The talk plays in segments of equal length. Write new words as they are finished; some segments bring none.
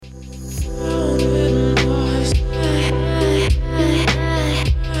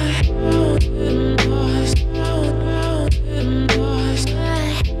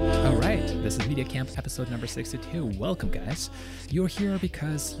62. Welcome, guys. You're here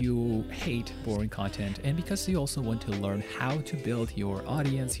because you hate boring content and because you also want to learn how to build your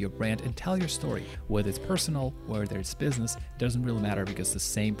audience, your brand, and tell your story. Whether it's personal, whether it's business, doesn't really matter because the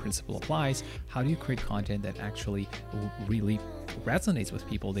same principle applies. How do you create content that actually really resonates with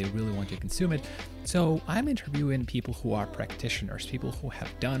people? They really want to consume it. So I'm interviewing people who are practitioners, people who have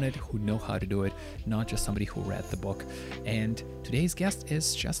done it, who know how to do it, not just somebody who read the book. And today's guest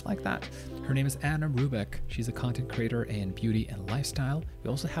is just like that. Her name is Anna Rubek. She's a content creator in beauty and lifestyle. We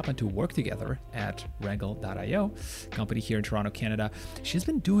also happen to work together at Wrangle.io, company here in Toronto, Canada. She's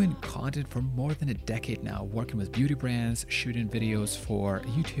been doing content for more than a decade now, working with beauty brands, shooting videos for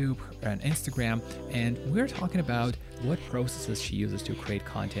YouTube and Instagram. And we're talking about what processes she uses to create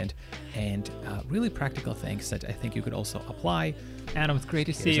content and really practical things that I think you could also apply. Anna, it's great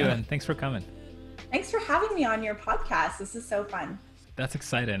to see you, and thanks for coming. Thanks for having me on your podcast. This is so fun. That's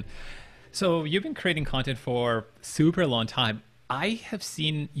exciting. So you've been creating content for super long time. I have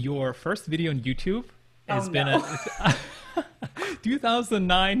seen your first video on YouTube. It's been a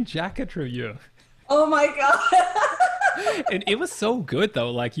 2009 jacket review. Oh my God. And it was so good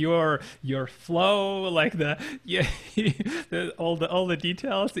though, like your flow, like all the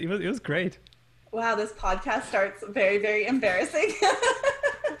details. It was great. Wow, this podcast starts very, very embarrassing.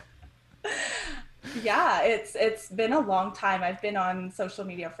 Yeah, it's been a long time. I've been on social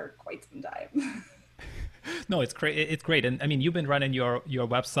media for quite some time. No, it's great. It's great, and I mean, you've been running your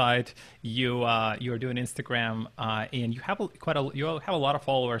website. You're doing Instagram, and you have a lot of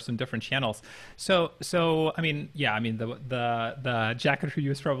followers on different channels. So I mean, yeah, I mean the jacket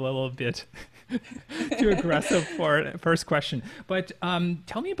review is probably a little bit too aggressive for first question. But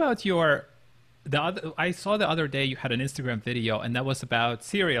tell me about I saw the other day you had an Instagram video, and that was about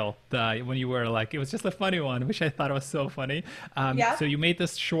cereal. When you were like, it was just a funny one, which I thought was so funny. Yeah. So you made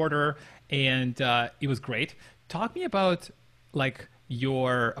this shorter, and it was great. Talk me about like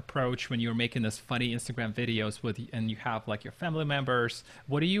your approach when you're making this funny Instagram videos and you have like your family members.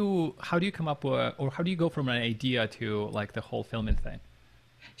 How do you come up with, or how do you go from an idea to like the whole filming thing?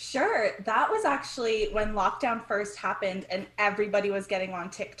 Sure. That was actually when lockdown first happened and everybody was getting on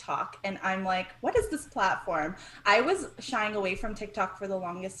TikTok. And I'm like, what is this platform? I was shying away from TikTok for the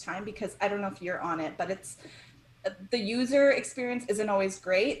longest time because I don't know if you're on it, but the user experience isn't always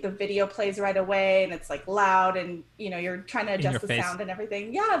great. The video plays right away and it's like loud and you're trying to adjust the sound and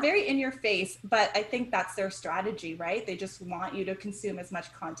everything. Yeah, very in your face. But I think that's their strategy, right? They just want you to consume as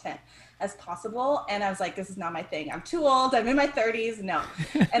much content as possible. And I was like, this is not my thing. I'm too old. I'm in my 30s. No.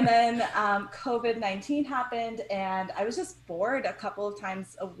 And then COVID-19 happened and I was just bored a couple of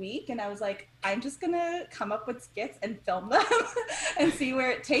times a week. And I was like, I'm just going to come up with skits and film them and see where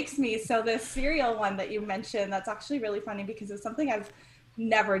it takes me. So this cereal one that you mentioned, that's actually really funny because it's something I've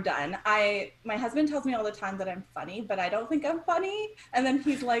never done. My husband tells me all the time that I'm funny, but I don't think I'm funny. And then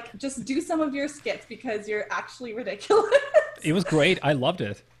he's like, just do some of your skits because you're actually ridiculous. It was great. I loved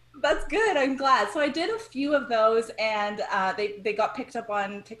it. That's good. I'm glad. So I did a few of those and they got picked up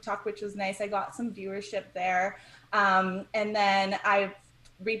on TikTok, which was nice. I got some viewership there. And then I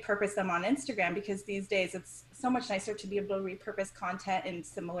repurposed them on Instagram because these days it's so much nicer to be able to repurpose content in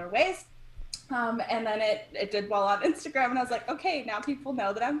similar ways. And then it did well on Instagram and I was like, okay, now people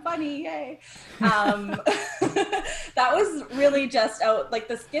know that I'm funny. Yay. That was really just like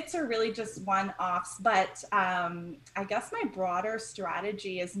the skits are really just one-offs, but I guess my broader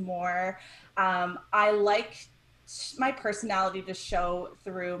strategy is more, I like my personality to show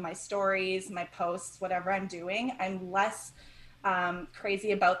through my stories, my posts, whatever I'm doing. I'm less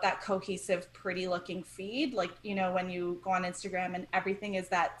crazy about that cohesive, pretty looking feed. Like, when you go on Instagram and everything is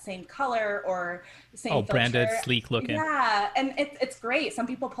that same color or same filter. Branded, sleek looking. Yeah. And it's great. Some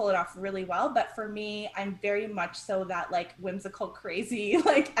people pull it off really well, but for me, I'm very much so that like whimsical, crazy,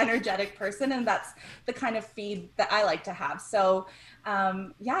 like energetic person. And that's the kind of feed that I like to have. So,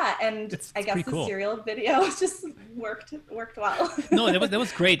 yeah. And I guess the cereal video just worked well. No, that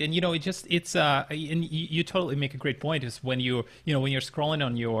was great. And, and you totally make a great point is when you're scrolling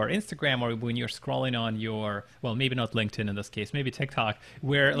on your Instagram or when you're scrolling on your, well, maybe not LinkedIn in this case, maybe TikTok,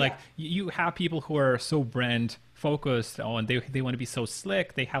 where like you have people who are so brand focused on, they want to be so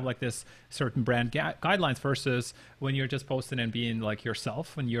slick. They have like this certain brand guidelines versus when you're just posting and being like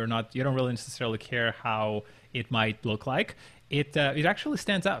yourself and you don't really necessarily care how it might look like. It actually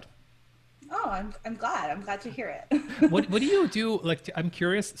stands out. Oh, I'm glad. I'm glad to hear it. What do you do? Like, I'm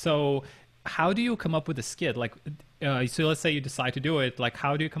curious. So how do you come up with a skit? Like, so let's say you decide to do it. Like,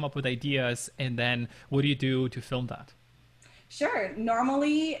 how do you come up with ideas? And then what do you do to film that? Sure.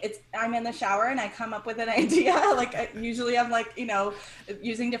 Normally I'm in the shower and I come up with an idea. Like usually I'm like,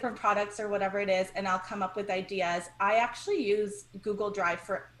 using different products or whatever it is, and I'll come up with ideas. I actually use Google Drive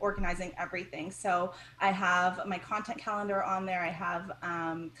for organizing everything. So I have my content calendar on there. I have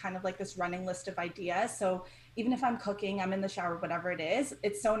kind of like this running list of ideas. So even if I'm cooking, I'm in the shower, whatever it is,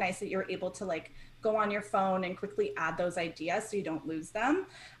 it's so nice that you're able to like go on your phone and quickly add those ideas so you don't lose them.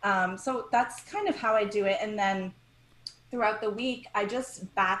 So that's kind of how I do it. And then throughout the week, I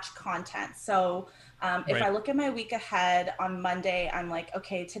just batch content. So if I look at my week ahead on Monday, I'm like,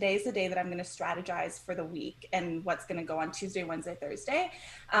 okay, today's the day that I'm going to strategize for the week and what's going to go on Tuesday, Wednesday, Thursday.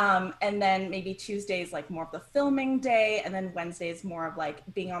 And then maybe Tuesday is like more of the filming day. And then Wednesday is more of like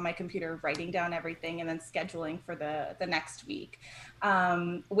being on my computer, writing down everything and then scheduling for the next week.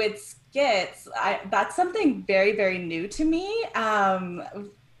 With skits, that's something very, very new to me.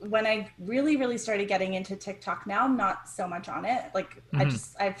 When I really started getting into TikTok, now I'm not so much on it. Like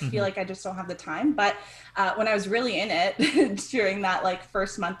I feel like I just don't have the time. But when I was really in it during that like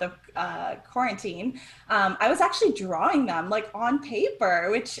first month of quarantine, I was actually drawing them like on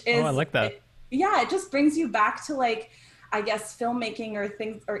paper, which is, I like that. It just brings you back to like, I guess filmmaking or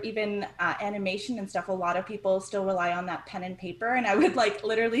things, or even animation and stuff. A lot of people still rely on that pen and paper, and I would like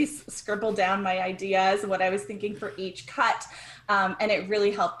literally scribble down my ideas, what I was thinking for each cut. And it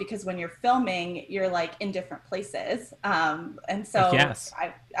really helped because when you're filming, you're like in different places. And so yes.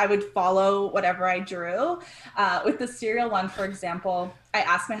 I would follow whatever I drew. With the cereal one, for example, I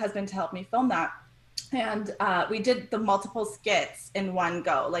asked my husband to help me film that. And we did the multiple skits in one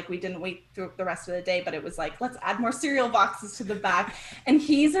go. Like we didn't wait through the rest of the day, but it was like, let's add more cereal boxes to the back. And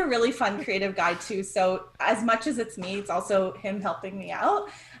he's a really fun, creative guy too. So as much as it's me, it's also him helping me out.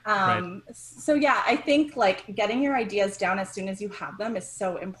 So yeah, I think like getting your ideas down as soon as you have them is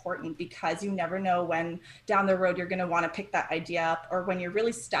so important, because you never know when down the road you're going to want to pick that idea up, or when you're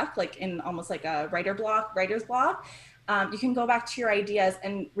really stuck, like in almost like a writer's block. You can go back to your ideas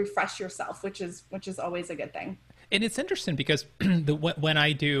and refresh yourself, which is always a good thing. And it's interesting because when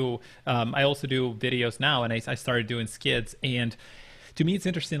I do, I also do videos now, and I started doing skits. And to me, it's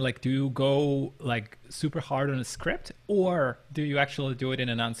interesting, like, do you go like super hard on a script, or do you actually do it in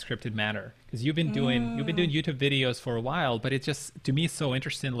an unscripted manner? Because you've been doing YouTube videos for a while, but it just, to me, is so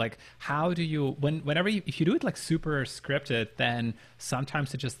interesting. Like, how do you, if you do it like super scripted, then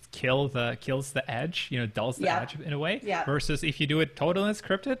sometimes it just kills the edge, dulls the edge in a way. Yeah. Versus if you do it totally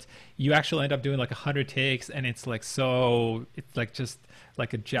unscripted, you actually end up doing like 100 takes, and it's like it's like just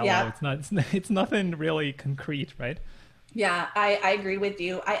like a jello. Yeah. It's nothing really concrete, right? Yeah, I agree with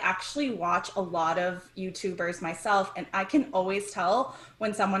you. I actually watch a lot of YouTubers myself, and I can always tell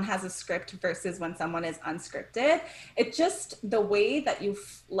when someone has a script versus when someone is unscripted. It just, the way that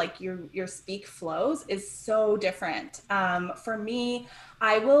your speak flows is so different. For me,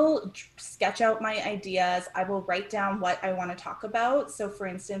 I will sketch out my ideas. I will write down what I want to talk about. So for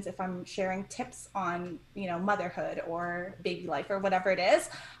instance, if I'm sharing tips on, motherhood or baby life or whatever it is,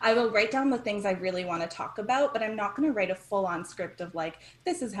 I will write down the things I really want to talk about, but I'm not going to write a full on script of like,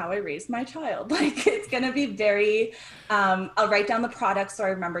 this is how I raised my child. Like, it's going to be very, I'll write down the products so I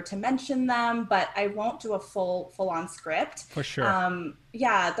remember to mention them, but I won't do a full on script. For sure.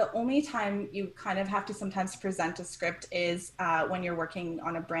 Yeah, the only time you kind of have to sometimes present a script is when you're working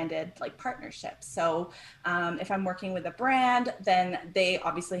on a branded like partnership. So if I'm working with a brand, then they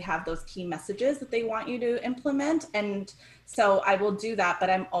obviously have those key messages that they want you to implement. And so I will do that, but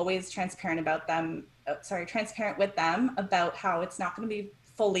I'm always transparent with them about how it's not going to be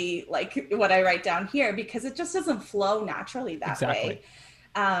fully like what I write down here, because it just doesn't flow naturally that way.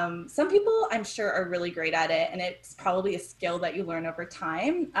 Some people I'm sure are really great at it, and it's probably a skill that you learn over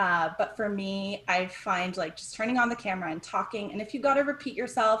time. But for me, I find like just turning on the camera and talking, and if you got to repeat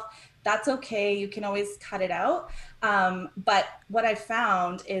yourself, that's okay. You can always cut it out. But what I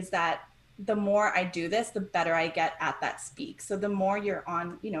found is that the more I do this, the better I get at that speak. So the more you're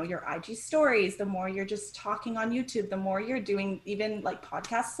on, your IG stories, the more you're just talking on YouTube, the more you're doing even like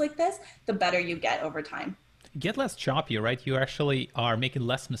podcasts like this, the better you get over time. Get less choppy, right? You actually are making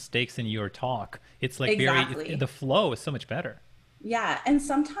less mistakes in your talk. It's like Exactly. the flow is so much better. Yeah. And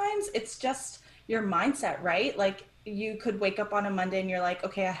sometimes it's just your mindset, right? Like you could wake up on a Monday and you're like,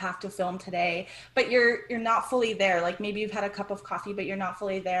 okay, I have to film today, but you're not fully there. Like maybe you've had a cup of coffee, but you're not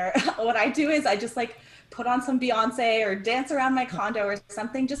fully there. What I do is I just like put on some Beyonce or dance around my condo or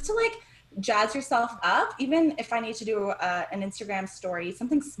something, just to like jazz yourself up. Even if I need to do an Instagram story,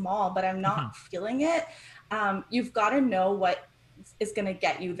 something small, but I'm not feeling it. You've got to know what is going to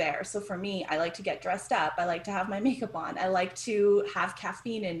get you there. So for me, I like to get dressed up. I like to have my makeup on. I like to have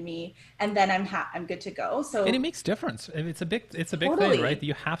caffeine in me, and then I'm good to go. And So it makes difference. I mean, it's a big thing, right? totally.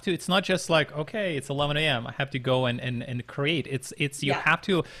 You have to. It's not just like, okay, it's 11 a.m. I have to go and create. It's you Yeah. have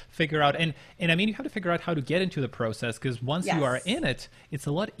to figure out, and I mean, you have to figure out how to get into the process, because once you are Yes. in it, it's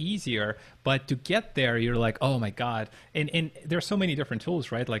a lot easier. But to get there, you're like, oh my god. And there's so many different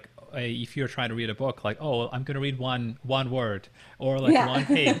tools, right? Like if you're trying to read a book, like, oh, I'm going to read one word or like Yeah. one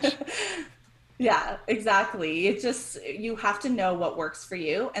page. Yeah, exactly. It just, you have to know what works for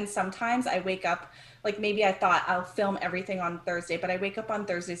you. And sometimes I wake up, like maybe I thought I'll film everything on Thursday, but I wake up on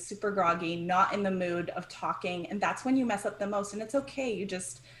Thursday super groggy, not in the mood of talking. And that's when you mess up the most. And it's okay. You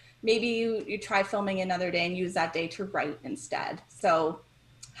just, maybe you try filming another day and use that day to write instead. So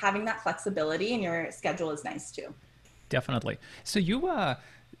having that flexibility in your schedule is nice too. Definitely. So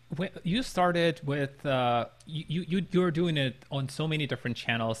you started with you're doing it on so many different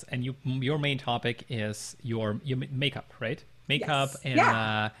channels, and your main topic is your makeup, right? Makeup Yes. and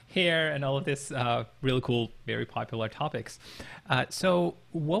Yeah. hair and all of this really cool, very popular topics. So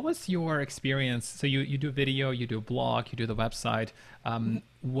what was your experience? So you do video, you do a blog, you do the website.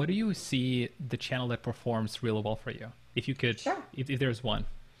 What do you see the channel that performs really well for you? If you could, Sure. if there's one.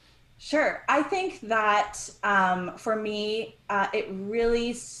 Sure. I think that for me,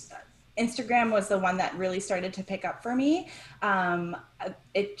 Instagram was the one that really started to pick up for me.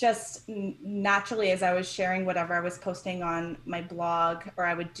 It just naturally, as I was sharing whatever I was posting on my blog, or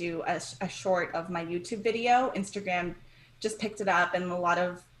I would do a short of my YouTube video, Instagram just picked it up, and a lot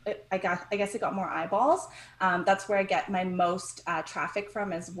of I guess it got more eyeballs. That's where I get my most traffic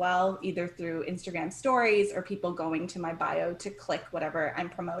from as well, either through Instagram stories or people going to my bio to click whatever I'm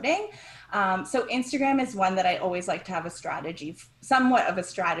promoting. So Instagram is one that I always like to have a strategy, somewhat of a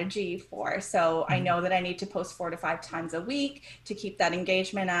strategy for. So I know that I need to post 4 to 5 times a week to keep that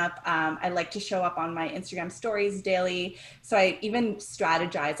engagement up. I like to show up on my Instagram stories daily. So I even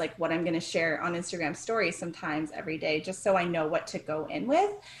strategize like what I'm going to share on Instagram stories sometimes every day, just so I know what to go in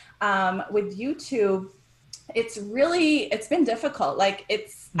with. With YouTube, it's been difficult. Like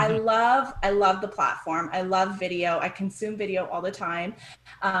I love the platform. I love video. I consume video all the time.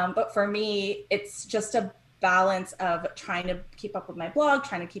 But for me, it's just a balance of trying to keep up with my blog,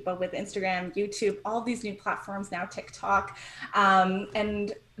 trying to keep up with Instagram, YouTube, all these new platforms now, TikTok.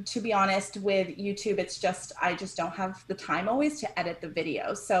 And to be honest, with YouTube, I just don't have the time always to edit the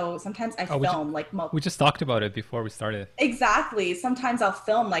video. So sometimes I Oh, film like we just talked about it before we started. exactly. Sometimes I'll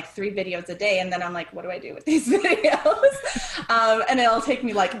film like 3 videos a day, and then I'm like, what do I do with these videos? And it'll take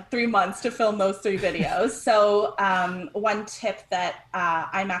me like 3 months to film those 3 videos. So one tip that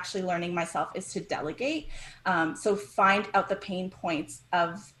I'm actually learning myself is to delegate. So find out the pain points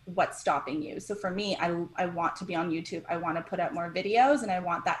of what's stopping you. So for me, I want to be on YouTube. I want to put out more videos, and I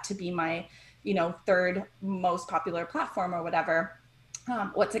want that to be my, third most popular platform or whatever.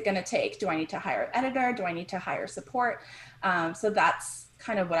 What's it going to take? Do I need to hire an editor? Do I need to hire support? So that's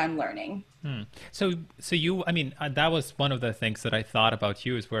kind of what I'm learning. So you, I mean, that was one of the things that I thought about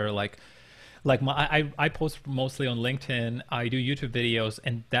you is where I post mostly on LinkedIn. I do YouTube videos,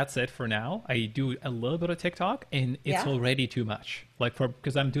 and that's it for now. I do a little bit of TikTok, and it's Yeah. already too much. Like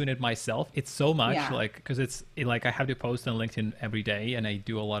because I'm doing it myself, it's so much. Yeah. Like because like I have to post on LinkedIn every day, and I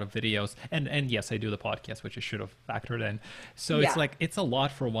do a lot of videos, and yes, I do the podcast, which I should have factored in. So it's Yeah. like it's a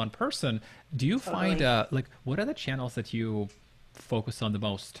lot for one person. Do you find Totally. like what are the channels that you focus on the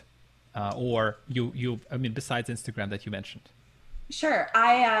most, or I mean, besides Instagram that you mentioned? Sure.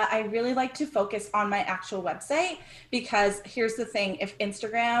 I really like to focus on my actual website, because here's the thing: if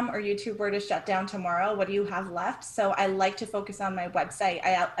Instagram or YouTube were to shut down tomorrow, what do you have left? So I like to focus on my website.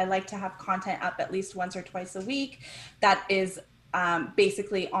 I like to have content up at least once or twice a week that is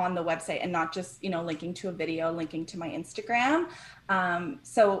basically on the website, and not just linking to a video, linking to my Instagram.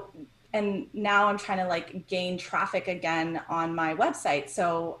 So and now I'm trying to like gain traffic again on my website.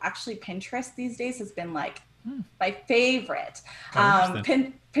 So actually Pinterest these days has been like my favorite. Oh,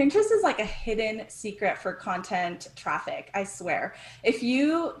 interesting. Pinterest is like a hidden secret for content traffic, I swear. If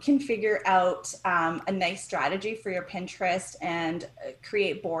you can figure out a nice strategy for your Pinterest and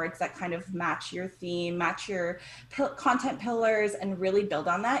create boards that kind of match your theme, match your content pillars, and really build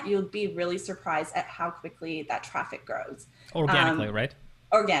on that, you'll be really surprised at how quickly that traffic grows. Organically, right?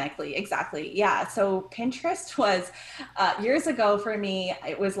 Organically, exactly. Yeah. So Pinterest was years ago for me.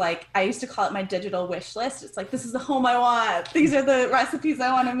 It was like I used to call it my digital wish list. It's like, this is the home I want. These are the recipes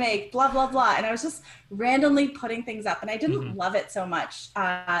I want to make. Blah blah blah. And I was just randomly putting things up, and I didn't love it so much.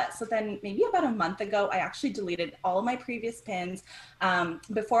 So then maybe about a month ago, I actually deleted all of my previous pins.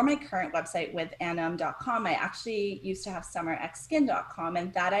 Before my current website with annam.com, I actually used to have summerxskin.com,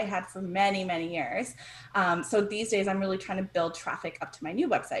 and that I had for many many years. So these days, I'm really trying to build traffic up to my new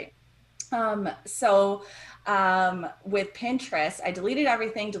website. With Pinterest, I deleted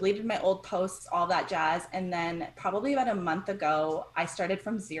everything, deleted my old posts, all that jazz. And then probably about a month ago, I started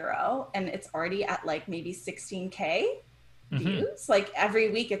from zero, and it's already at like maybe 16K views. Like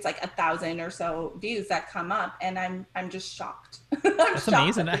every week it's like 1,000 or so views that come up, and I'm just shocked. That's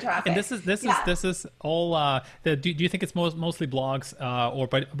amazing. And this is all do you think it's mostly blogs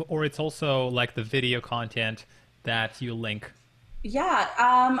or it's also like the video content that you link? Yeah,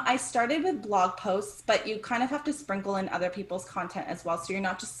 I started with blog posts, but you kind of have to sprinkle in other people's content as well. So you're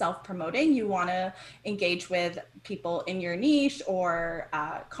not just self-promoting. You want to engage with people in your niche or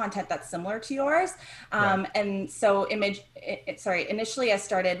content that's similar to yours. Right. And so initially I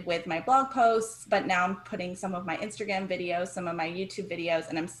started with my blog posts, but now I'm putting some of my Instagram videos, some of my YouTube videos,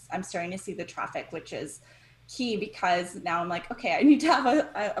 and I'm starting to see the traffic, which is key, because now I'm like, okay, I need to have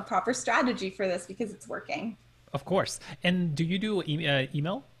a proper strategy for this because it's working. Of course. And do you do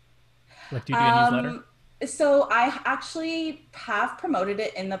email? Like, do you do a newsletter? So I actually have promoted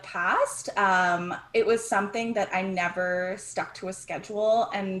it in the past. It was something that I never stuck to a schedule.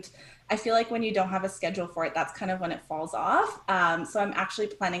 And I feel like when you don't have a schedule for it, that's kind of when it falls off. So I'm actually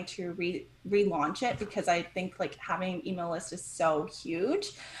planning to relaunch it, because I think like having an email list is so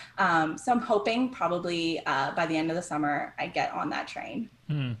huge. So I'm hoping probably by the end of the summer, I get on that train.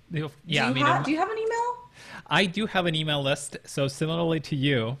 Yeah, do you have an email? I do have an email list. So similarly to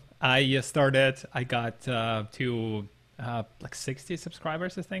you, I got to like 60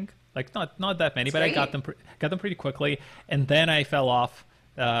 subscribers, I think. Like not that many, but I got them pretty quickly. And then I fell off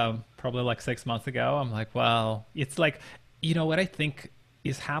probably like 6 months ago. I'm like, well, it's like, what I think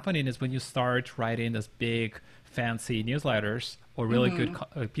is happening is when you start writing this big fancy newsletters or really good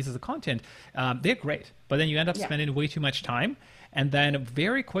pieces of content, they're great, but then you end up spending way too much time. And then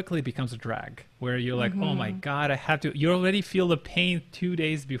very quickly it becomes a drag where you're like, oh my God, you already feel the pain 2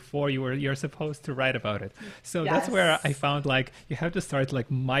 days before you're supposed to write about it. So that's where I found like you have to start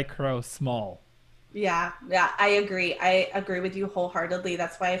like micro small. Yeah, I agree. I agree with you wholeheartedly.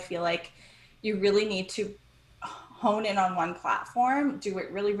 That's why I feel like you really need to hone in on one platform, do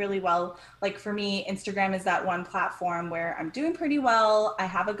it really, really well. Like for me, Instagram is that one platform where I'm doing pretty well. I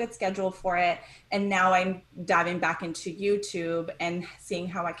have a good schedule for it. And now I'm diving back into YouTube and seeing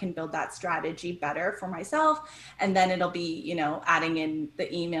how I can build that strategy better for myself. And then it'll be, adding in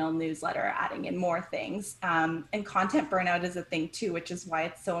the email newsletter, adding in more things. And content burnout is a thing too, which is why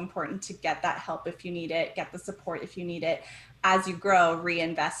it's so important to get that help if you need it, get the support if you need it. As you grow,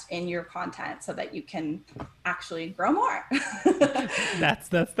 reinvest in your content so that you can actually grow more. That's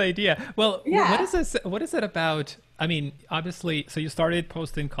the idea. Well, what is it about? I mean, obviously, so you started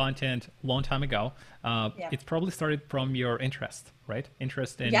posting content a long time ago. It's probably started from your interest, right?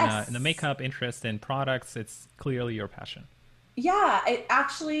 Interest in the makeup, interest in products. It's clearly your passion. Yeah, it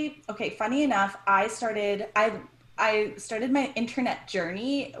actually, okay, funny enough, I started my internet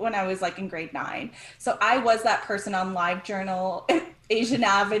journey when I was like in grade 9. So I was that person on LiveJournal, Asian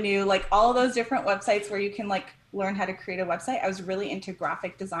Avenue, like all those different websites where you can like learn how to create a website. I was really into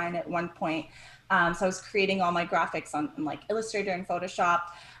graphic design at one point. So I was creating all my graphics on like Illustrator and Photoshop.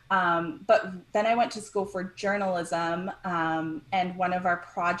 But then I went to school for journalism, and one of our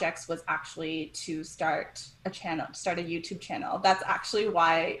projects was actually to start a YouTube channel. That's actually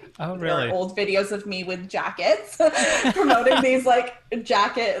why there are old videos of me with jackets promoting these like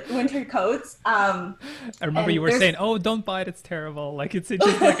jacket winter coats. I remember you were saying, "Oh, don't buy it; it's terrible." Like it's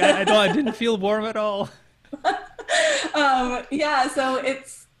just like I didn't feel warm at all. So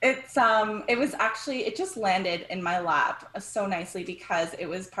it just landed in my lap so nicely because it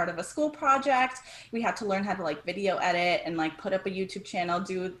was part of a school project. We had to learn how to like video edit and like put up a YouTube channel,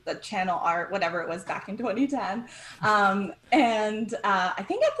 do the channel art, whatever it was back in 2010. I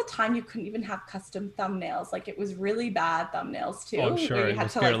think at the time you couldn't even have custom thumbnails. Like it was really bad thumbnails too. Oh, I'm sure. Where you had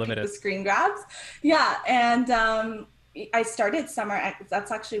to like pick the screen grabs. Yeah. I started Summer X,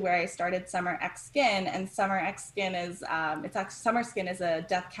 that's actually where I started Summer X Skin, and Summer X Skin is it's actually Summer Skin is a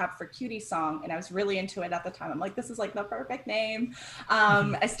Death Cab for Cutie song, and I was really into it at the time. I'm like, this is like the perfect name.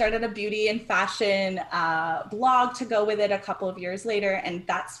 Mhm. I started a beauty and fashion blog to go with it a couple of years later, and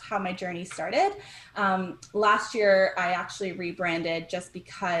that's how my journey started. Last year, I actually rebranded just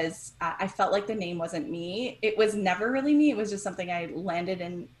because I felt like the name wasn't me. It was never really me. It was just something that landed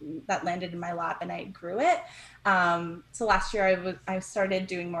in my lap, and I grew it. So last year I started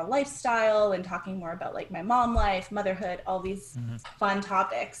doing more lifestyle and talking more about like my mom life, motherhood, all these Mhm. fun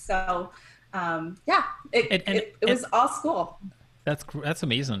topics. So yeah, And, and, it and was all school. that's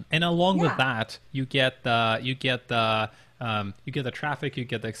amazing. And along with Yeah, that, you get the traffic, you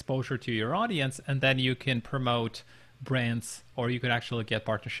get the exposure to your audience, and then you can promote brands, or you could actually get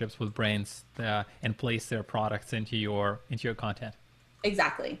partnerships with brands and place their products into your content.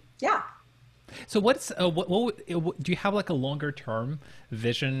 exactly. Yeah. So what's do you have like a longer term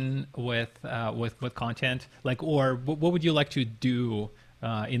vision with content, like, or what would you like to do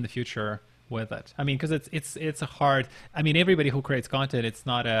in the future with it? I mean, because it's a hard. I mean, everybody who creates content, it's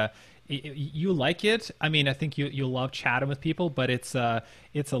not a you like it. I mean, I think you love chatting with people, but it's a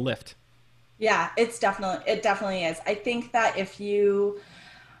lift. Yeah, it definitely is. I think that if you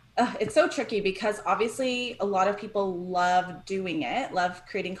it's so tricky because obviously a lot of people love doing it, love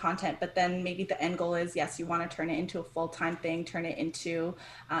creating content, but then maybe the end goal is yes, you want to turn it into a full-time thing, turn it into,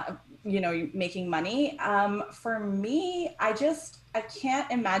 making money. For me, I can't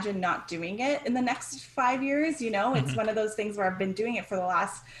imagine not doing it in the next 5 years. It's Hmm. one of those things where I've been doing it for the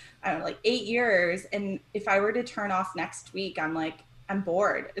last, I don't know, like 8 years. And if I were to turn off next week, I'm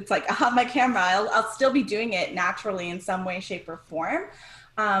bored. It's like I have my camera. I'll still be doing it naturally in some way, shape, or form.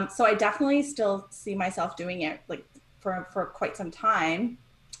 So I definitely still see myself doing it like for quite some time.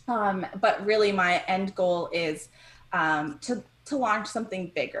 But really, my end goal is to launch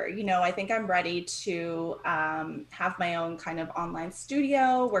something bigger. I think I'm ready to have my own kind of online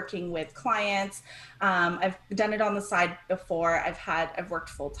studio, working with clients. I've done it on the side before. I've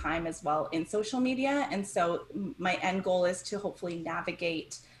worked full time as well in social media, and so my end goal is to hopefully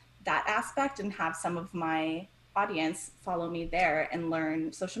navigate that aspect and have some of my audience follow me there and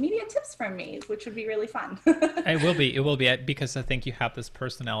learn social media tips from me, which would be really fun. It will be because I think you have this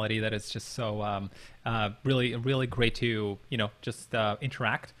personality that is just so really, really great to just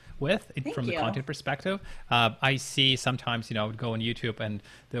interact with Thank from the you. content perspective. I see sometimes I would go on YouTube and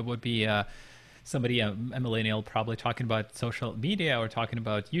there would be somebody a millennial probably talking about social media or talking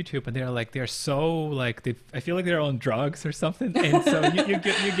about YouTube, and they're so like I feel like they're on drugs or something, and so you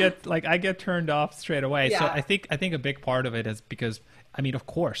get like I get turned off straight away. So Yeah. I think a big part of it is because I mean, of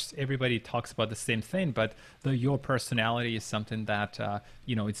course, everybody talks about the same thing, but your personality is something that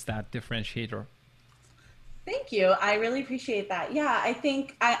it's that differentiator. Thank you. I really appreciate that. Yeah, I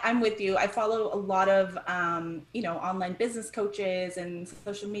think I'm with you. I follow a lot of, online business coaches and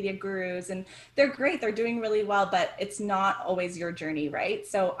social media gurus, and they're great. They're doing really well, but it's not always your journey, right?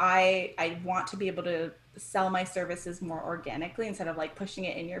 So I want to be able to sell my services more organically instead of like pushing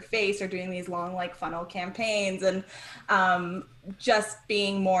it in your face or doing these long like funnel campaigns, and just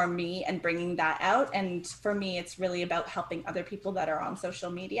being more me and bringing that out. And for me, it's really about helping other people that are on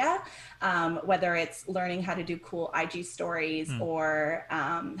social media, whether it's learning how to do cool IG stories Mm. or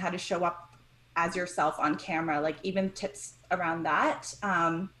how to show up as yourself on camera, like even tips around that.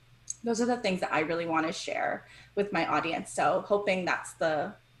 Those are the things that I really want to share with my audience. So hoping that's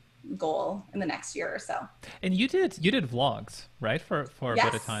the goal in the next year or so. And you did vlogs, right, for a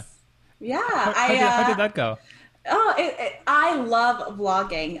bit of time. Yes. Yeah. How did that go? I love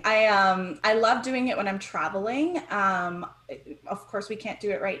vlogging. I love doing it when I'm traveling. Of course, we can't do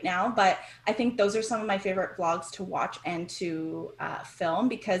it right now, but I think those are some of my favorite vlogs to watch and to film,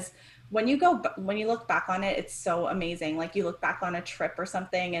 because when you look back on it, it's so amazing. Like you look back on a trip or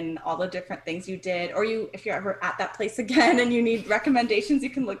something and all the different things you did, or if you're ever at that place again and you need recommendations, you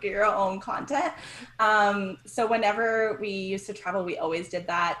can look at your own content. So whenever we used to travel, we always did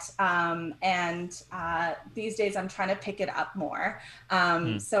that. And these days I'm trying to pick it up more.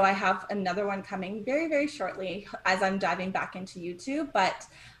 Mm. So I have another one coming very, very shortly as I'm diving back into YouTube, but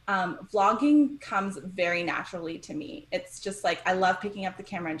vlogging comes very naturally to me. It's just like I love picking up the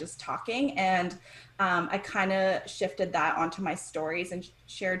camera and just talking. And I kind of shifted that onto my stories and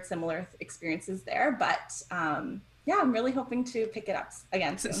shared similar experiences there. But yeah, I'm really hoping to pick it up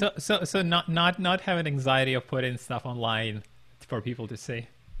again So, soon. so, so, so not having anxiety of putting stuff online for people to see.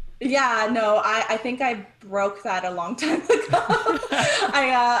 Yeah, no, I think I broke that a long time ago.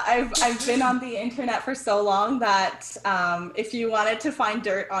 I've been on the internet for so long that if you wanted to find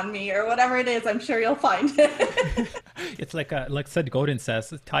dirt on me or whatever it is, I'm sure you'll find it. It's like Seth Godin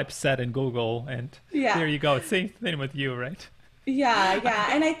says, type set in Google, and Yeah, there you go. Same thing with you, right? yeah.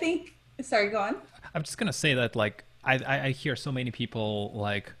 And I think, sorry, go on. I'm just gonna say that like I hear so many people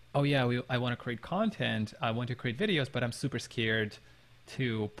like, oh yeah, I want to create content, I want to create videos, but I'm super scared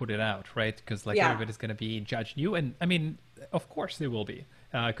to put it out, right? Because like Yeah, everybody's gonna be judging you, and I mean, of course they will be,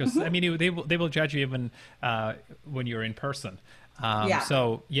 because I mean they will judge you even when you're in person. yeah.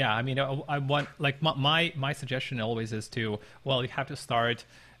 So yeah, I mean, I want like my suggestion always is to, well, you have to start.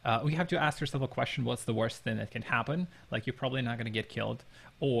 You have to ask yourself a question: what's the worst thing that can happen? Like you're probably not going to get killed,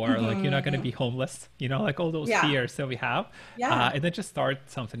 or like you're not going to be homeless. You know, like all those Yeah, fears that we have, yeah. and then just start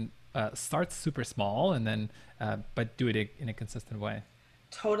something. Start super small, and then but do it in a consistent way.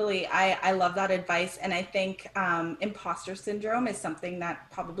 Totally. I love that advice. And I think imposter syndrome is something that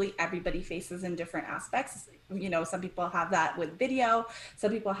probably everybody faces in different aspects. You know, some people have that with video,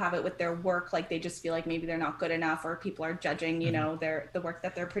 some people have it with their work, like they just feel like maybe they're not good enough or people are judging, you Hmm. know, the work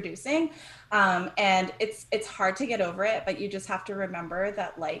that they're producing. And it's hard to get over it, but you just have to remember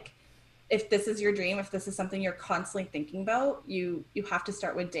that like if this is your dream, if this is something you're constantly thinking about, you have to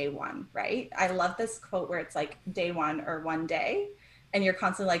start with day one, right? I love this quote where it's like day one or one day, and you're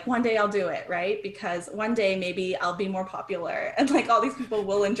constantly like one day I'll do it, right? Because one day maybe I'll be more popular and like all these people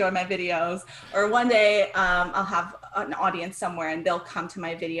will enjoy my videos, or one day I'll have an audience somewhere and they'll come to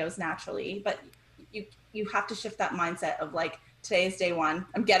my videos naturally. But you have to shift that mindset of like today is day one.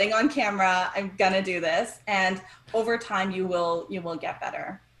 I'm getting on camera. I'm gonna do this, and over time you will get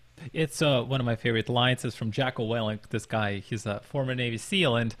better. It's one of my favorite lines is from Jacko Willink. This guy, he's a former Navy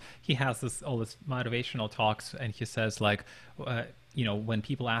SEAL, and he has this all this motivational talks, and he says like, when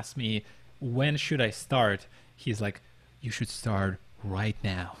people ask me when should I start, he's like, you should start right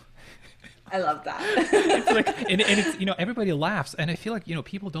now. I love It's that. like, and it's everybody laughs, and I feel like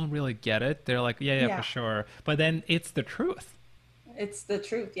people don't really get it. They're like, yeah, yeah, for Yeah, sure, but then it's the truth. it's the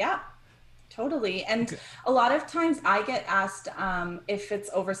truth. Yeah. Totally. And a lot of times I get asked if it's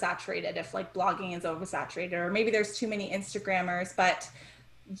oversaturated, if like blogging is oversaturated, or maybe there's too many Instagrammers. But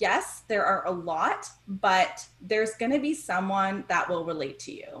yes, there are a lot, but there's going to be someone that will relate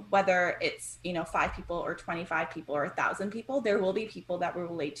to you, whether it's, five people or 25 people or 1,000 people. There will be people that will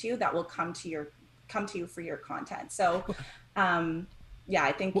relate to you that will come to you for your content. So, yeah,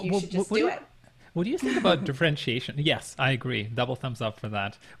 I think What, you what, should what, just what do do you it. what do you think about differentiation? Yes, I agree. Double thumbs up for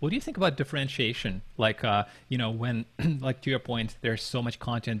that. What do you think about differentiation? Like, when, like to your point, there's so much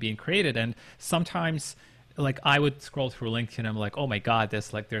content being created, and sometimes, like, I would scroll through LinkedIn, and I'm like, oh my God,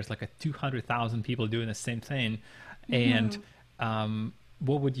 there's like a 200,000 people doing the same thing, and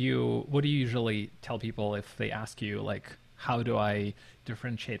what do you usually tell people if they ask you like, how do I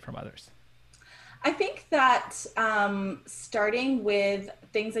differentiate from others? I think that starting with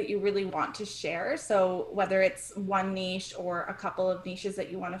things that you really want to share, so whether it's one niche or a couple of niches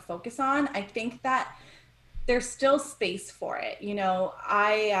that you want to focus on, I think that there's still space for it.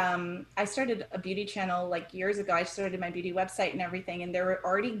 I started a beauty channel like years ago. I started my beauty website and everything, and there were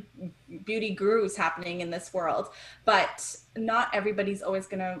already beauty gurus happening in this world, but not everybody's always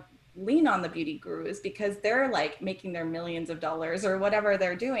going to lean on the beauty gurus because they're like making their millions of dollars or whatever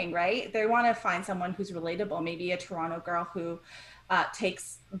they're doing, right? They want to find someone who's relatable, maybe a Toronto girl who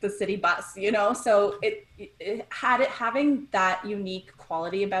takes the city bus, so having that unique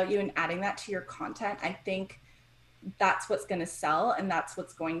quality about you and adding that to your content, I think that's what's going to sell, and that's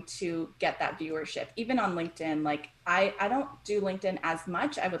what's going to get that viewership. Even on LinkedIn, like I don't do LinkedIn as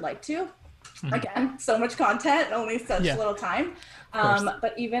much. I would like to. Hmm. Again, so much content, only such Yeah, little time. of course.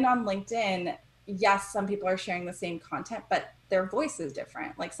 But even on LinkedIn, yes, some people are sharing the same content, but their voice is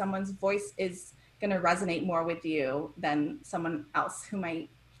different. Like someone's voice is going to resonate more with you than someone else who might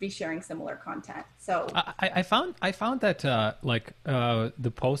be sharing similar content. So I found that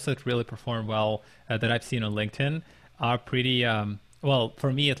the posts that really perform well that I've seen on LinkedIn are pretty well,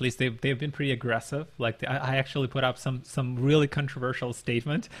 for me at least, they've been pretty aggressive. Like I actually put up some really controversial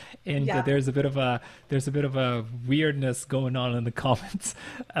statement, and yeah, there's a bit of a weirdness going on in the comments.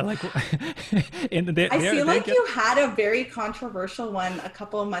 I like, and I feel they like get. you had a very controversial one a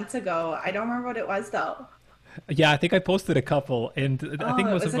couple of months ago. I don't remember what it was though. Yeah, I think I posted a couple, and I think Oh,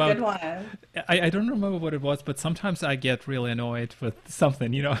 it it was was a good about. one. I don't remember what it was, but sometimes I get really annoyed with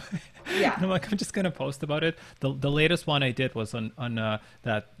something. Yeah. And I'm like, I'm just gonna post about it. The latest one I did was on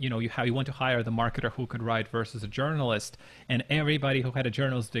that you want to hire the marketer who could write versus a journalist, and everybody who had a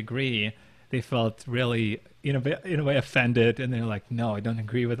journalist degree they felt really in a way offended, and they're like, no, I don't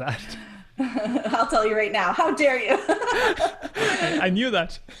agree with that. I'll tell you right now. How dare you? I knew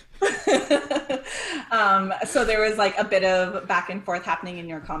that. So there was like a bit of back and forth happening in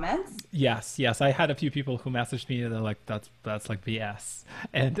your comments. Yes, yes. I had a few people who messaged me and they're like, that's like BS.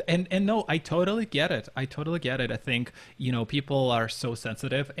 And no, I totally get it. I totally get it. I think, people are so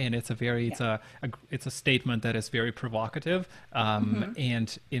sensitive, and it's a very it's a statement that is very provocative.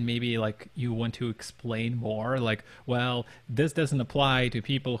 And maybe like you want to explain more, like, well, this doesn't apply to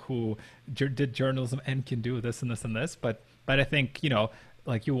people who did journalism and can do this and this and this, but I think,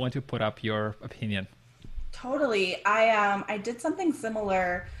 like you want to put up your opinion. Totally. I did something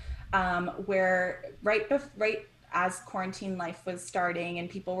similar where right as quarantine life was starting and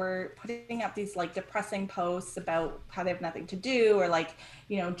people were putting up these like depressing posts about how they have nothing to do, or like,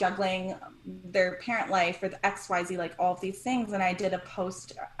 juggling their parent life or the XYZ, like all of these things. And I did a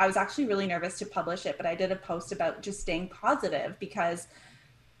post. I was actually really nervous to publish it, but I did a post about just staying positive, because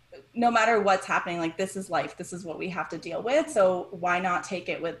no matter what's happening, like this is life, this is what we have to deal with. So why not take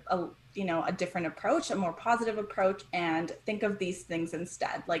it with a different approach, a more positive approach, and think of these things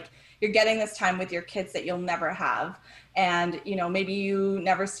instead. Like you're getting this time with your kids that you'll never have. And, maybe you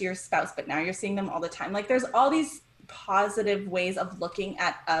never see your spouse, but now you're seeing them all the time. Like there's all these positive ways of looking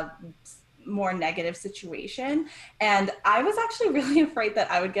at a more negative situation. And I was actually really afraid that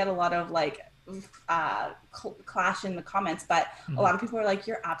I would get a lot of like, clash in the comments, but a lot of people are like,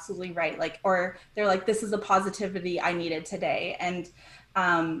 you're absolutely right, like, or they're like, this is the positivity I needed today. And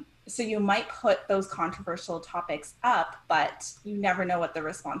so you might put those controversial topics up, but you never know what the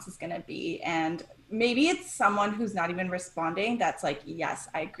response is going to be. And maybe it's someone who's not even responding that's like, yes,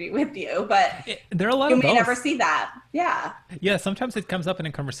 I agree with you, but there are a lot you of may both. Never see that. Yeah, sometimes it comes up in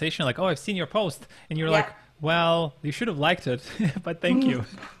a conversation like, oh, I've seen your post, and you're like, well, you should have liked it, but thank you.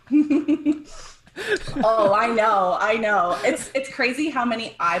 Oh, I know. It's crazy how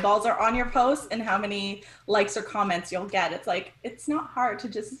many eyeballs are on your post and how many likes or comments you'll get. It's like, it's not hard to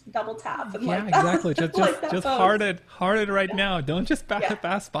just double tap and like that. Exactly. Just heart it right now. Don't just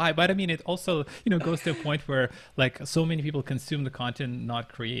pass by. But I mean, it also, goes to a point where like so many people consume the content,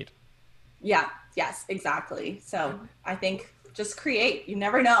 not create. Yeah. Yes, exactly. So I think just create. You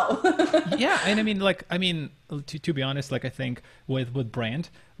never know. Yeah, and to be honest, like I think with brand,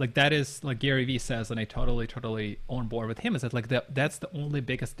 like that is like Gary Vee says, and I totally on board with him, is that like that's the only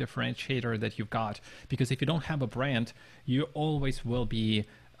biggest differentiator that you've got, because if you don't have a brand, you always will be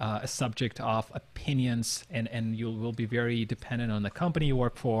a subject of opinions, and you will be very dependent on the company you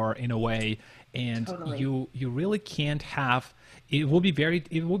work for in a way, and you really can't have. It will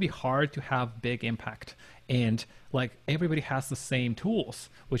be hard to have big impact. And like everybody has the same tools,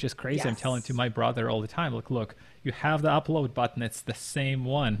 which is crazy. Yes. I'm telling to my brother all the time, like, look, you have the upload button. It's the same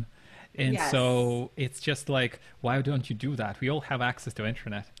one. And so it's just like, why don't you do that? We all have access to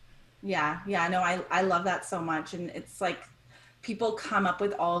internet. Yeah. No, I love that so much. And it's like, people come up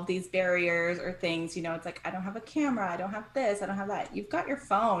with all of these barriers or things, it's like, I don't have a camera, I don't have this, I don't have that. You've got your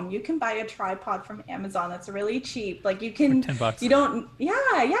phone. You can buy a tripod from Amazon that's really cheap. Like you can, for $10.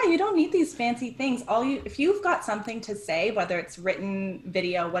 You don't need these fancy things. If you've got something to say, whether it's written,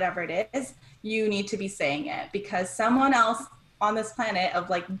 video, whatever it is, you need to be saying it, because someone else on this planet of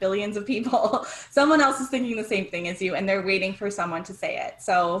like billions of people, someone else is thinking the same thing as you, and they're waiting for someone to say it.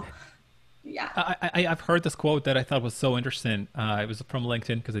 So yeah, I've heard this quote that I thought was so interesting. It was from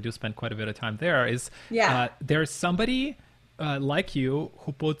LinkedIn, because I do spend quite a bit of time there. There's somebody like you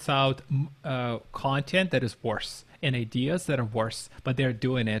who puts out content that is worse and ideas that are worse, but they're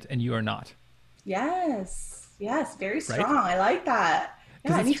doing it and you are not. Very strong. Right? I like that.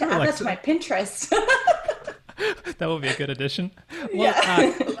 Yeah, I need to add that to my Pinterest. That would be a good addition.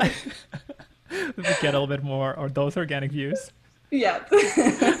 Well, we get a little bit more, or those organic views. Yeah.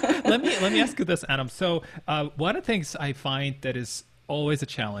 Let me ask you this, Adam. So one of the things I find that is always a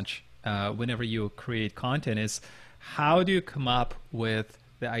challenge whenever you create content is, how do you come up with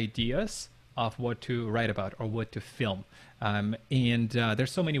the ideas of what to write about or what to film? And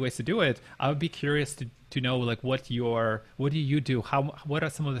there's so many ways to do it. I would be curious to know, like, what do you do? What are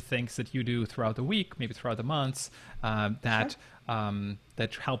some of the things that you do throughout the week, maybe throughout the months, that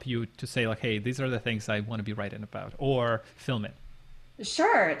help you to say, like, hey, these are the things I want to be writing about or film it?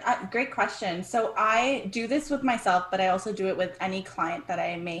 Sure. Great question. So I do this with myself, but I also do it with any client that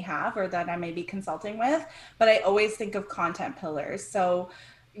I may have or that I may be consulting with. But I always think of content pillars. So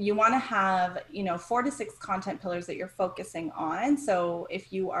you want to have, 4 to 6 content pillars that you're focusing on. So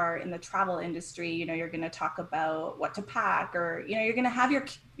if you are in the travel industry, you're going to talk about what to pack, or, you're going to have your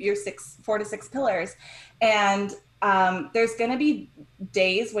 4 to 6 pillars. And there's going to be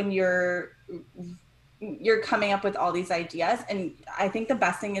days when you're coming up with all these ideas. And I think the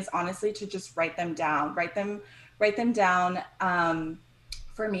best thing is honestly to just write them down.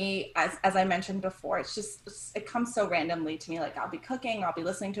 For me, as I mentioned before, it comes so randomly to me. Like I'll be cooking, or I'll be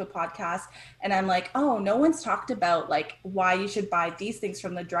listening to a podcast, and I'm like, oh, no one's talked about like why you should buy these things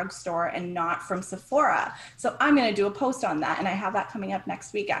from the drugstore and not from Sephora. So I'm going to do a post on that. And I have that coming up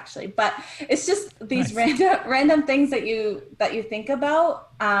next week, actually. But it's just these random things that you think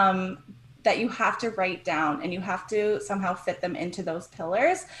about, that you have to write down, and you have to somehow fit them into those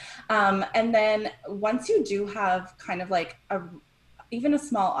pillars. And then once you do have kind of like even a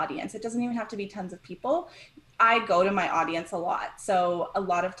small audience, it doesn't even have to be tons of people. I go to my audience a lot. So a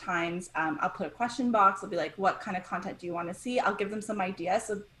lot of times I'll put a question box. I'll be like, what kind of content do you want to see? I'll give them some ideas,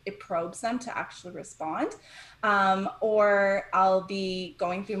 so it probes them to actually respond. Or I'll be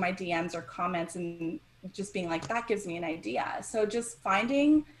going through my DMs or comments and just being like, that gives me an idea. So just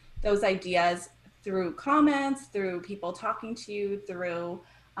finding those ideas through comments, through people talking to you, through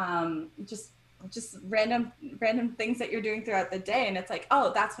just random things that you're doing throughout the day, and it's like,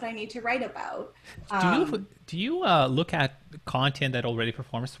 oh, that's what I need to write about. Do you look at content that already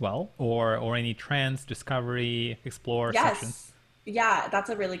performs well, or any trends, discovery, explore sections? Yeah,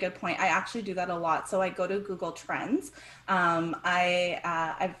 that's a really good point. I actually do that a lot. So I go to Google Trends.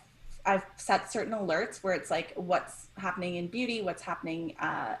 I've set certain alerts where it's like what's happening in beauty, what's happening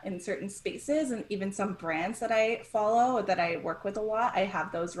in certain spaces, and even some brands that I follow, that I work with a lot, I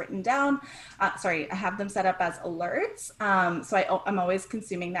have those written down. I have them set up as alerts. So I'm always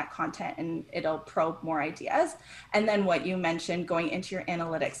consuming that content, and it'll probe more ideas. And then what you mentioned, going into your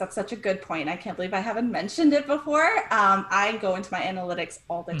analytics, that's such a good point. I can't believe I haven't mentioned it before. I go into my analytics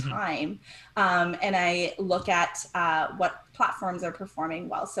all the time, and I look at what platforms are performing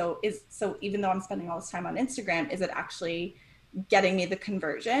well. So even though I'm spending all this time on Instagram, is it actually getting me the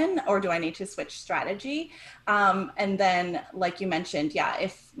conversion, or do I need to switch strategy? And then, like you mentioned,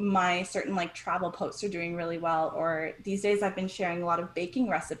 if my certain like travel posts are doing really well, or these days I've been sharing a lot of baking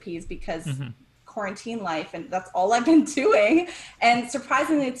recipes because quarantine life, and that's all I've been doing. And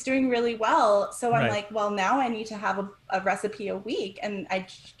surprisingly, it's doing really well. So I'm like, well, now I need to have a recipe a week. And I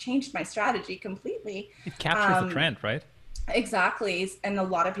changed my strategy completely. It captures the trend, right? Exactly. And a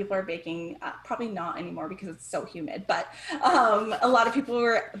lot of people are baking, probably not anymore because it's so humid, but a lot of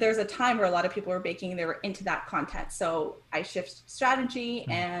people there's a time where a lot of people were baking, they were into that content. So I shifted strategy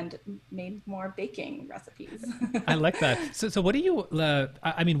and made more baking recipes. I like that. So what do you,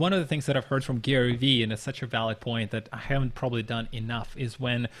 I mean, one of the things that I've heard from Gary Vee, and it's such a valid point that I haven't probably done enough, is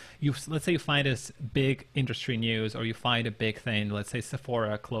when let's say you find this big industry news, or you find a big thing, let's say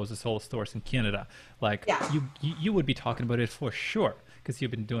Sephora closes all stores in Canada. Like you would be talking about it for sure, because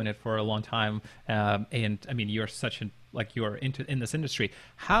you've been doing it for a long time, and I mean you're you're in this industry.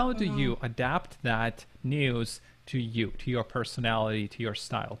 How do you adapt that news to your personality, to your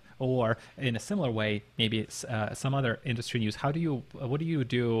style? Or in a similar way, maybe it's some other industry news. What do you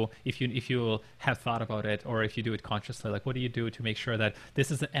do if you have thought about it, or if you do it consciously? Like, what do you do to make sure that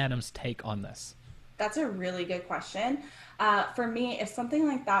this is Adam's take on this? That's a really good question. For me, if something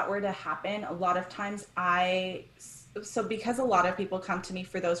like that were to happen, a lot of times so because a lot of people come to me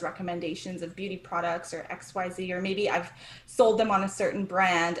for those recommendations of beauty products or XYZ, or maybe I've sold them on a certain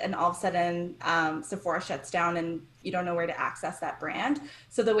brand, and all of a sudden Sephora shuts down and you don't know where to access that brand.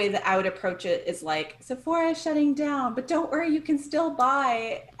 So the way that I would approach it is like, Sephora is shutting down, but don't worry, you can still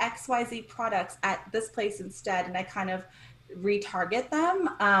buy XYZ products at this place instead. And I kind of retarget them,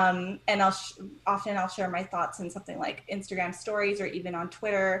 and I'll share my thoughts in something like Instagram stories, or even on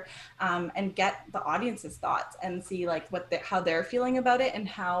Twitter, and get the audience's thoughts and see like how they're feeling about it, and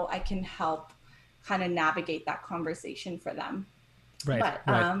how I can help kind of navigate that conversation for them. So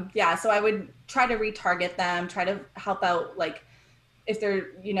I would try to retarget them, try to help out, like if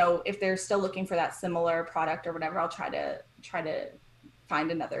they're still looking for that similar product or whatever, I'll try to find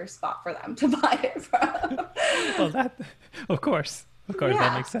another spot for them to buy it from. Well, of course,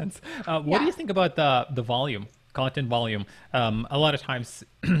 that makes sense. What do you think about the volume, content volume? A lot of times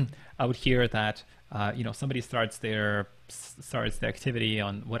I would hear that, somebody starts the activity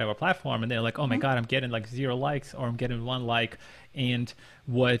on whatever platform, and they're like, oh my God, I'm getting like 0 likes, or I'm getting 1 like. And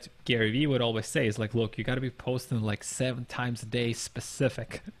what Gary Vee would always say is like, look, you got to be posting like 7 times a day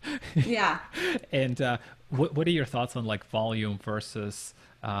specific. Yeah. And what are your thoughts on like volume versus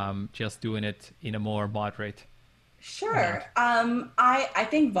just doing it in a more moderate? or Sure. not? I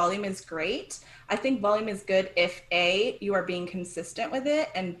think volume is great. I think volume is good if A, you are being consistent with it,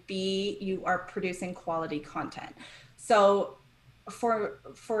 and B, you are producing quality content. So for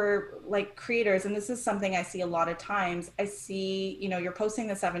like creators, and this is something I see a lot of times, I see, you're posting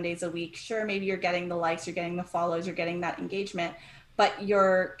the 7 days a week. Sure, maybe you're getting the likes, you're getting the follows, you're getting that engagement, but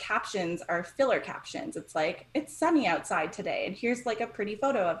your captions are filler captions. It's like, it's sunny outside today, and here's like a pretty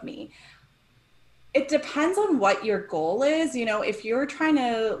photo of me. It depends on what your goal is. If you're trying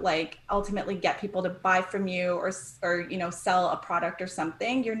to like ultimately get people to buy from you, or sell a product or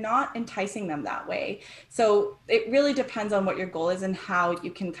something, you're not enticing them that way. So it really depends on what your goal is and how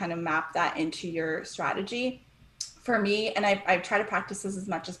you can kind of map that into your strategy. For me, and I've tried to practice this as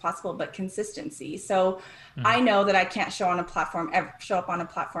much as possible, but consistency. So Mhm. I know that I can't show up on a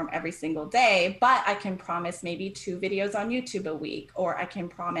platform every single day, but I can promise maybe 2 videos on YouTube a week, or I can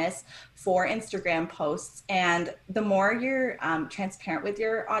promise 4 Instagram posts. And the more you're transparent with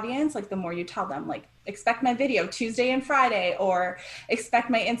your audience, like the more you tell them, like, expect my video Tuesday and Friday, or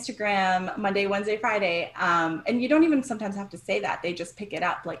expect my Instagram Monday, Wednesday, Friday. And you don't even sometimes have to say that. They just pick it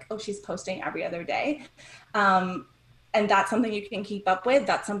up like, oh, she's posting every other day. Um, and that's something you can keep up with.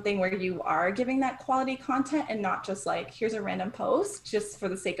 That's something where you are giving that quality content and not just like, here's a random post just for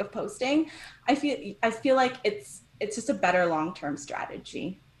the sake of posting. I feel like it's just a better long-term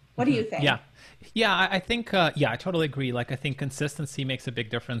strategy. What do you Yeah. think? Yeah, I think, yeah, I totally agree. Like, I think consistency makes a big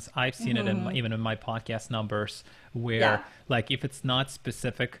difference. I've seen it in even in my podcast numbers where, Yeah. like, if it's not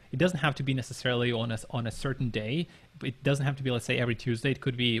specific, it doesn't have to be necessarily on a certain day. It doesn't have to be, let's say, every Tuesday. It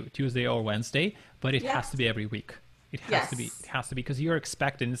could be Tuesday or Wednesday, but it has to Yes. be every week. It has to be. It Yes. has to be because you're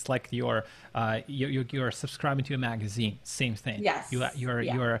expecting. It's like you're subscribing to a magazine. Same thing. Yes. Yeah.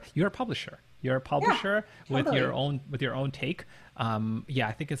 You're a publisher. You're a Yeah. publisher Totally. with your own take. Yeah,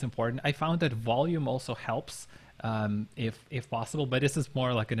 I think it's important. I found that volume also helps, if possible, but this is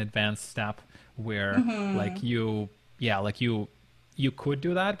more like an advanced step where like you could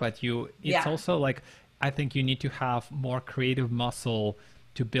do that, but it's Yeah. also like I think you need to have more creative muscle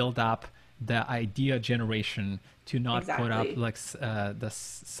to build up the idea generation, to not put up Exactly. like the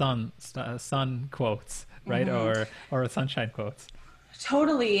sun quotes, right, or sunshine quotes.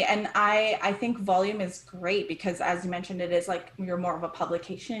 Totally. And I think volume is great because, as you mentioned, it is like you're more of a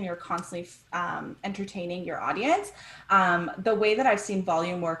publication and you're constantly entertaining your audience. The way that I've seen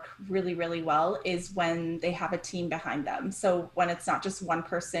volume work really, really well is when they have a team behind them. So when it's not just one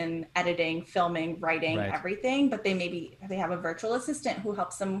person editing, filming, writing, Right. everything, but they have a virtual assistant who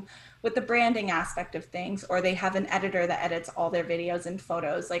helps them with the branding aspect of things, or they have an editor that edits all their videos and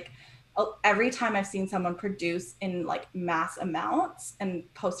photos. Like, every time I've seen someone produce in like mass amounts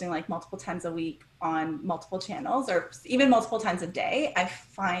and posting like multiple times a week on multiple channels, or even multiple times a day, I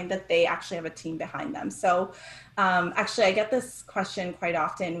find that they actually have a team behind them. So actually, I get this question quite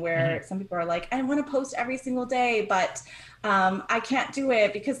often Hmm. where some people are like, I want to post every single day, but I can't do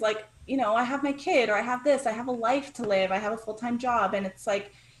it because, like, I have my kid, or I have this, I have a life to live, I have a full-time job. And it's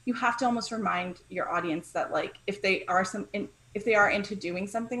like, you have to almost remind your audience that, like, if they are into doing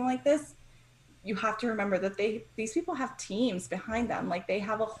something like this, you have to remember that these people have teams behind them. Like, they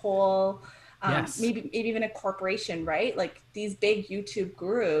have a whole Yes. maybe even a corporation, right? Like, these big YouTube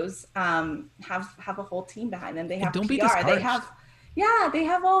gurus have a whole team behind them. They And have don't be PR. They discouraged. have, yeah, they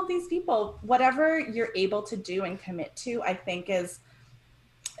have all of these people. Whatever you're able to do and commit to, I think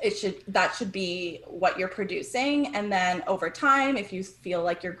that should be what you're producing. And then over time, if you feel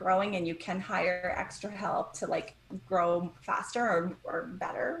like you're growing and you can hire extra help to like grow faster or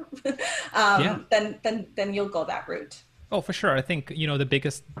better, Yeah. then you'll go that route. Oh, for sure. I think, the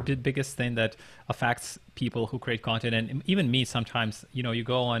biggest thing that affects people who create content, and even me sometimes, you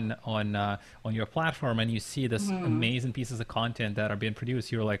go on your platform and you see this amazing pieces of content that are being produced.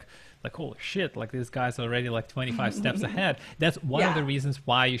 You're like, holy shit, like this guy's already like 25 steps ahead. That's one of Yeah. the reasons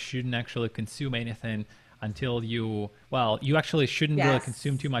why you shouldn't actually consume anything until you actually shouldn't really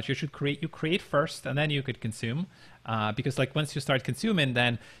consume Yes. too much. You create first and then you could consume, because like once you start consuming,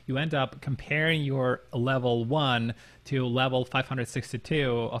 then you end up comparing your level 1 to level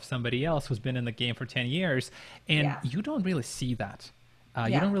 562 of somebody else who's been in the game for 10 years, and Yeah. you don't really see that. You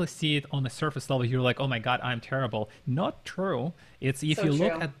Yeah. don't really see it on the surface level. You're like, oh my God, I'm terrible. Not true. It's if So you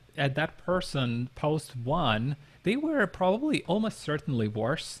look true. at that person post one, they were probably almost certainly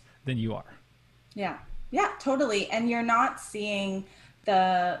worse than you are. Yeah. Yeah, totally. And you're not seeing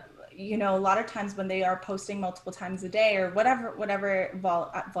a lot of times when they are posting multiple times a day, or whatever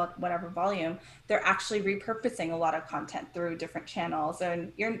volume, they're actually repurposing a lot of content through different channels.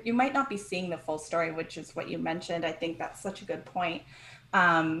 And you might not be seeing the full story, which is what you mentioned. I think that's such a good point.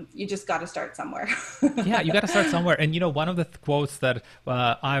 You just got to start somewhere. Yeah, you got to start somewhere. And one of the quotes that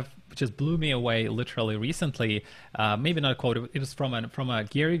I've just blew me away literally recently, maybe not a quote, it was from a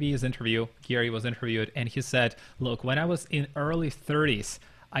Gary Vee's interview. Gary was interviewed, and he said, "Look, when I was in early 30s,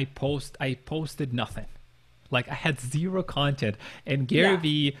 I posted nothing. Like I had zero content, and Gary Yeah.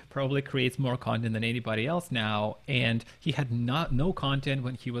 Vee probably creates more content than anybody else now, and he had no content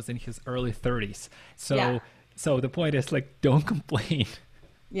when he was in his early 30s. Yeah. So the point is like, don't complain."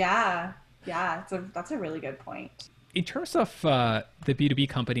 Yeah. Yeah. That's a really good point. In terms of the B2B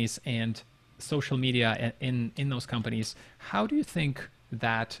companies and social media in those companies, how do you think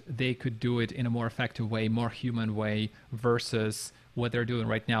that they could do it in a more effective way, more human way versus what they're doing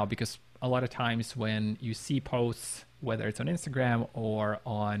right now? Because a lot of times when you see posts, whether it's on Instagram or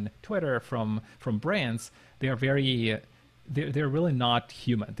on Twitter from brands, they are very they're really not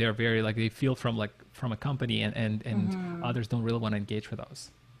human. They're very like they feel from a company, and others don't really want to engage with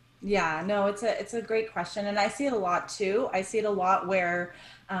those. Yeah, no, it's a great question, and I see it a lot too. I see it a lot where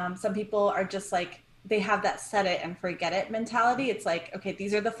some people are just like they have that set it and forget it mentality. It's like, okay,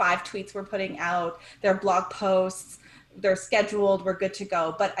 these are the 5 tweets we're putting out. They're blog posts. They're scheduled. We're good to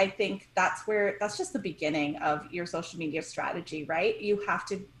go. But I think that's just the beginning of your social media strategy, right? You have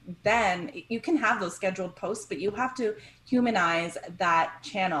to then you can have those scheduled posts, but you have to humanize that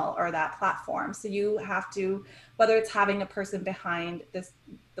channel or that platform. So you have to, whether it's having a person behind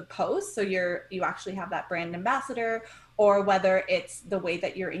the post, so you actually have that brand ambassador, or whether it's the way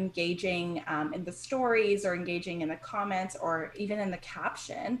that you're engaging in the stories or engaging in the comments or even in the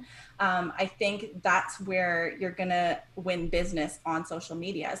caption. I think that's where you're gonna win business on social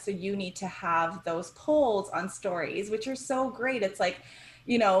media. So you need to have those polls on stories, which are so great. It's like,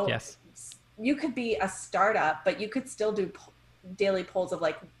 you know, Yes. you could be a startup, but you could still do daily polls of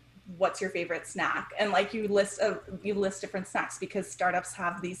like, what's your favorite snack, and like you list different snacks because startups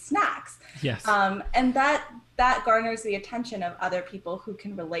have these snacks. Yes. And that garners the attention of other people who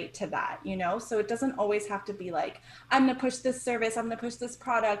can relate to that, so it doesn't always have to be like, I'm going to push this service, I'm going to push this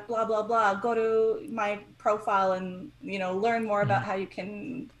product, blah blah blah, go to my profile and learn more about how you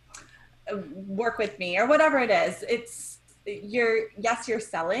can work with me or whatever it is. You're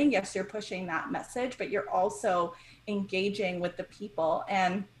selling, yes, you're pushing that message, but you're also engaging with the people.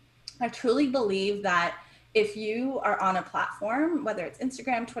 And I truly believe that if you are on a platform, whether it's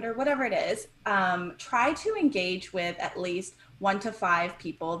Instagram, Twitter, whatever it is, try to engage with at least 1 to 5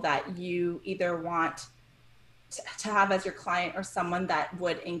 people that you either want to have as your client or someone that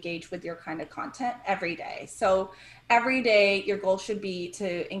would engage with your kind of content every day. So every day, your goal should be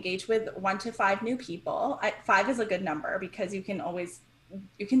to engage with 1 to 5 new people. 5 is a good number because you can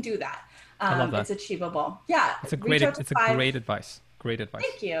do that. I love that. It's achievable. Yeah. It's a great advice. Great advice.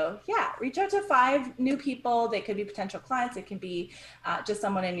 Thank you. Yeah. Reach out to 5 new people. They could be potential clients. It can be just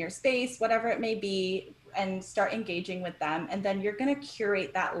someone in your space, whatever it may be, and start engaging with them. And then you're going to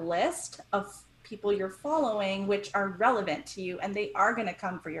curate that list of people you're following, which are relevant to you, and they are going to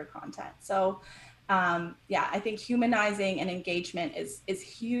come for your content. So I think humanizing and engagement is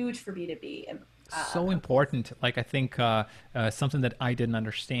huge for B2B. So important. Like I think something that I didn't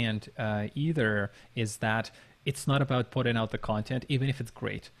understand either is that it's not about putting out the content, even if it's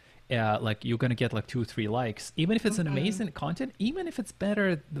great. Like you're gonna get like 2 or 3 likes, even if it's an amazing content, even if it's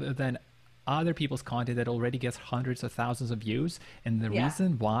better than other people's content that already gets hundreds of thousands of views. And the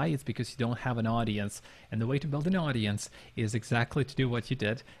reason why is because you don't have an audience. And the way to build an audience is exactly to do what you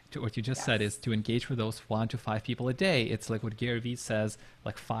did, to what you just said, is to engage with those 1 to 5 people a day. It's like what Gary Vee says,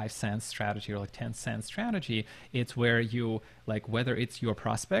 like 5 cent strategy or like 10 cent strategy. It's where you, like, whether it's your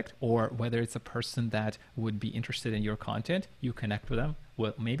prospect or whether it's a person that would be interested in your content, you connect with them,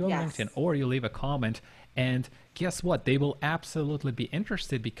 well, maybe on LinkedIn, or you leave a comment. And guess what? They will absolutely be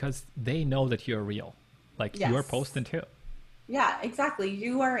interested because they know that you're real. Like you are posting too. Yeah, exactly.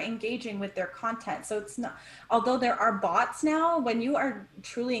 You are engaging with their content. So it's not, although there are bots now, when you are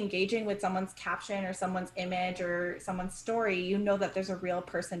truly engaging with someone's caption or someone's image or someone's story, you know that there's a real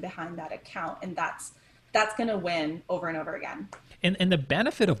person behind that account. And that's going to win over and over again. And the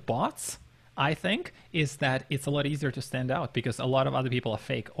benefit of bots, I think, is that it's a lot easier to stand out because a lot of other people are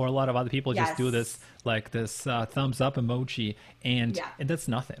fake, or a lot of other people just do this, like this thumbs up emoji, and that's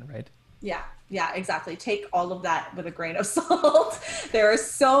nothing, right? Yeah, exactly. Take all of that with a grain of salt. There are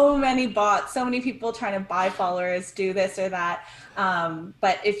so many bots, so many people trying to buy followers, do this or that.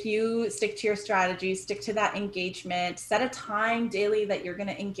 But if you stick to your strategy, stick to that engagement, set a time daily that you're going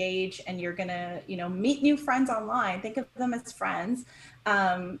to engage, and you're going to, meet new friends online. Think of them as friends,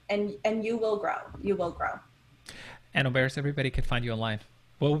 and you will grow. And where's everybody can find you online?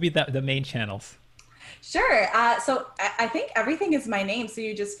 What would be the main channels? Sure. So I think everything is my name. So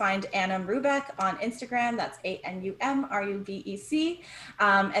you just find Anum Rubec on Instagram. That's ANUMRUBEC.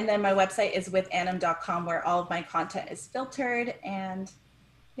 And then my website is withanum.com, where all of my content is filtered. And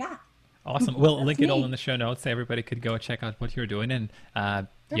yeah. Awesome. We'll link it all me. in the show notes so everybody could go check out what you're doing. And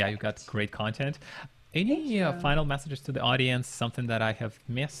yeah, you've got Perfect. great content. Thank Any you. final messages to the audience, something that I have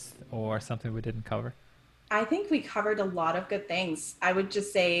missed or something we didn't cover? I think we covered a lot of good things. I would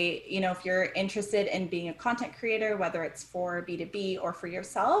just say, if you're interested in being a content creator, whether it's for B2B or for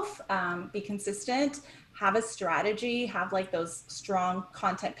yourself, be consistent, have a strategy, have like those strong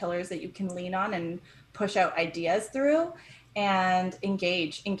content pillars that you can lean on and push out ideas through, and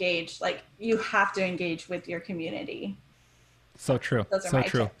engage. Like, you have to engage with your community. So true. Those are So my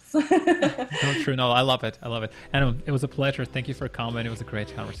true. tips. So true. No, I love it. I love it. And it was a pleasure. Thank you for coming. It was a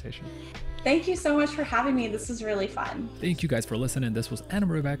great conversation. Thank you so much for having me. This was really fun. Thank you guys for listening. This was Anna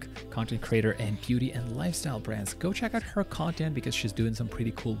Rubec, content creator and beauty and lifestyle brands. Go check out her content because she's doing some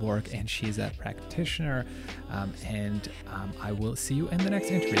pretty cool work and she's a practitioner. I will see you in the next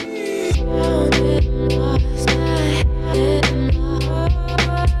interview.